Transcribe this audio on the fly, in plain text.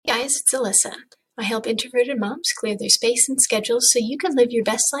guys, it's Alyssa. I help introverted moms clear their space and schedules so you can live your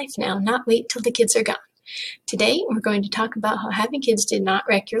best life now, not wait till the kids are gone. Today, we're going to talk about how having kids did not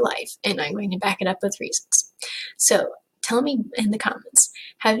wreck your life, and I'm going to back it up with reasons. So, tell me in the comments,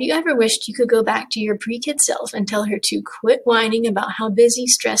 have you ever wished you could go back to your pre-kid self and tell her to quit whining about how busy,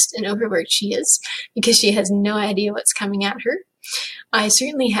 stressed, and overworked she is because she has no idea what's coming at her? I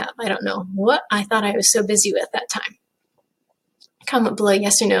certainly have. I don't know what I thought I was so busy with that time. Comment below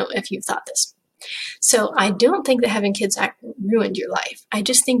yes or no if you've thought this. So I don't think that having kids ruined your life. I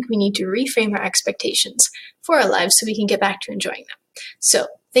just think we need to reframe our expectations for our lives so we can get back to enjoying them. So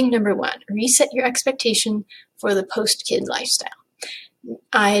thing number one, reset your expectation for the post-kid lifestyle.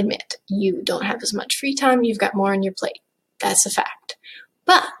 I admit you don't have as much free time, you've got more on your plate. That's a fact.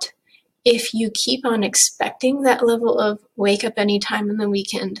 But if you keep on expecting that level of wake up anytime on the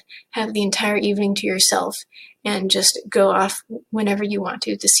weekend, have the entire evening to yourself, and just go off whenever you want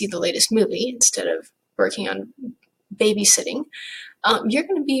to see the latest movie instead of working on babysitting, you're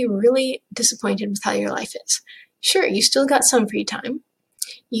going to be really disappointed with how your life is. Sure, you still got some free time.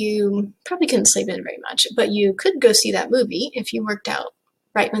 You probably couldn't sleep in very much, but you could go see that movie if you worked out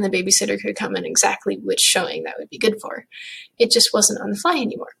right when the babysitter could come in exactly which showing that would be good for. It just wasn't on the fly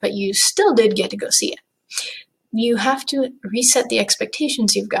anymore, but you still did get to go see it. You have to reset the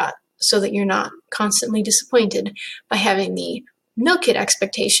expectations you've got so that you're not constantly disappointed by having the no kid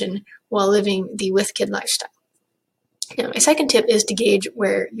expectation while living the with kid lifestyle. Now, my second tip is to gauge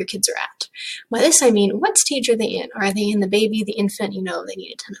where your kids are at. By this, I mean, what stage are they in? Are they in the baby, the infant, they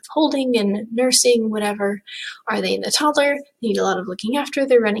need a ton of holding and nursing, whatever? Are they in the toddler? They need a lot of looking after.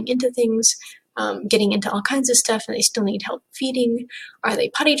 They're running into things, getting into all kinds of stuff, and they still need help feeding. Are they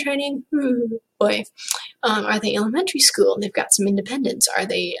potty training? Boy. Are they elementary school? They've got some independence. Are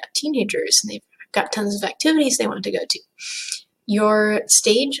they teenagers? And they've got tons of activities they want to go to. Your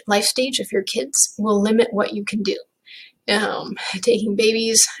life stage of your kids will limit what you can do. Taking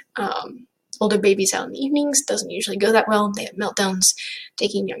babies, older babies out in the evenings doesn't usually go that well. They have meltdowns.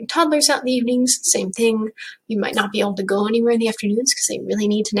 Taking young toddlers out in the evenings, same thing. You might not be able to go anywhere in the afternoons because they really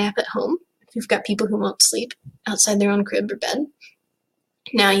need to nap at home. If you've got people who won't sleep outside their own crib or bed.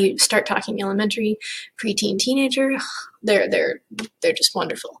 Now you start talking elementary, preteen, teenager, they're just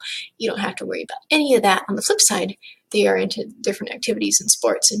wonderful. You don't have to worry about any of that. On the flip side, they are into different activities and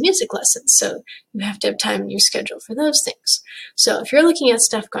sports and music lessons, so you have to have time in your schedule for those things. So if you're looking at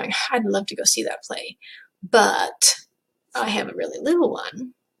stuff going, I'd love to go see that play, but I have a really little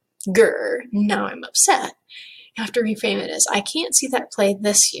one, now I'm upset. You have to reframe it as, I can't see that play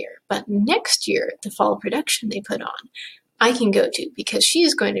this year, but next year, the fall production they put on, I can go to because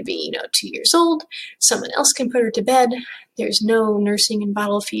she's going to be, 2 years old. Someone else can put her to bed. There's no nursing and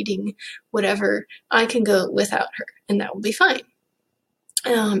bottle feeding, whatever. I can go without her, and that will be fine.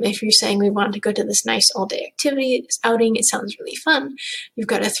 If you're saying we want to go to this nice all-day activity, this outing, it sounds really fun. You've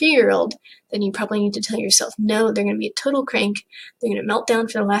got a 3-year-old, then you probably need to tell yourself, no, they're going to be a total crank. They're going to melt down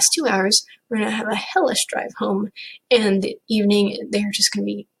for the last 2 hours. We're going to have a hellish drive home, and the evening, they're just going to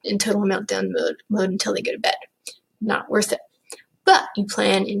be in total meltdown mode until they go to bed. Not worth it. But you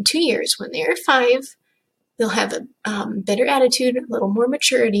plan in 2 years, when they're 5, they'll have a better attitude, a little more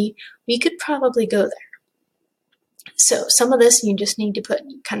maturity. We could probably go there. So some of this you just need to put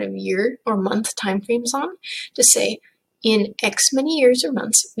kind of year or month time frames on to say, in X many years or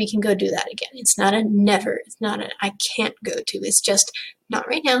months, we can go do that again. It's not a never. It's not a I can't go to. It's just not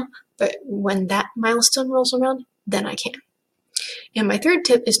right now, but when that milestone rolls around, then I can. And my third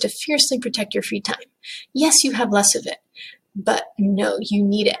tip is to fiercely protect your free time. Yes, you have less of it, but no, you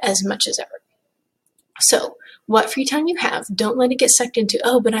need it as much as ever. So what free time you have, don't let it get sucked into,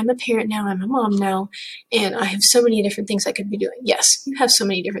 but I'm a parent now, I'm a mom now, and I have so many different things I could be doing. Yes, you have so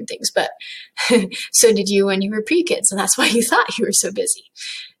many different things, but so did you when you were pre-kids, and that's why you thought you were so busy.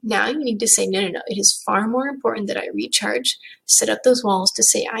 Now you need to say, no, it is far more important that I recharge, set up those walls to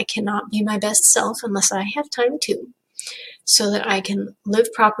say I cannot be my best self unless I have time to, so that I can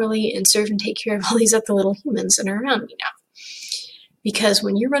live properly and serve and take care of all these other little humans that are around me now. Because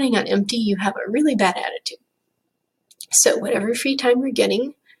when you're running on empty, you have a really bad attitude. So whatever free time you're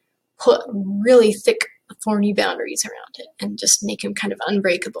getting, put really thick, thorny boundaries around it and just make them kind of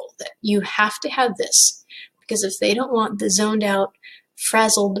unbreakable, that you have to have this. Because if they don't want the zoned out,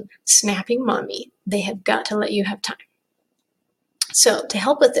 frazzled, snapping mommy, they have got to let you have time. So to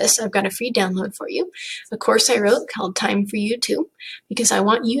help with this, I've got a free download for you, a course I wrote called Time for You Too, because I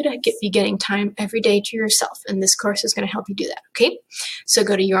want you to be getting time every day to yourself, and this course is going to help you do that, okay? So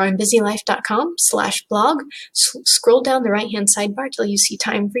go to yourownbusylife.com/blog, scroll down the right-hand sidebar till you see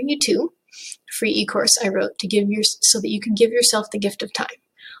Time for You Too, free e-course I wrote to so that you can give yourself the gift of time.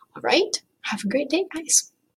 All right. Have a great day, guys.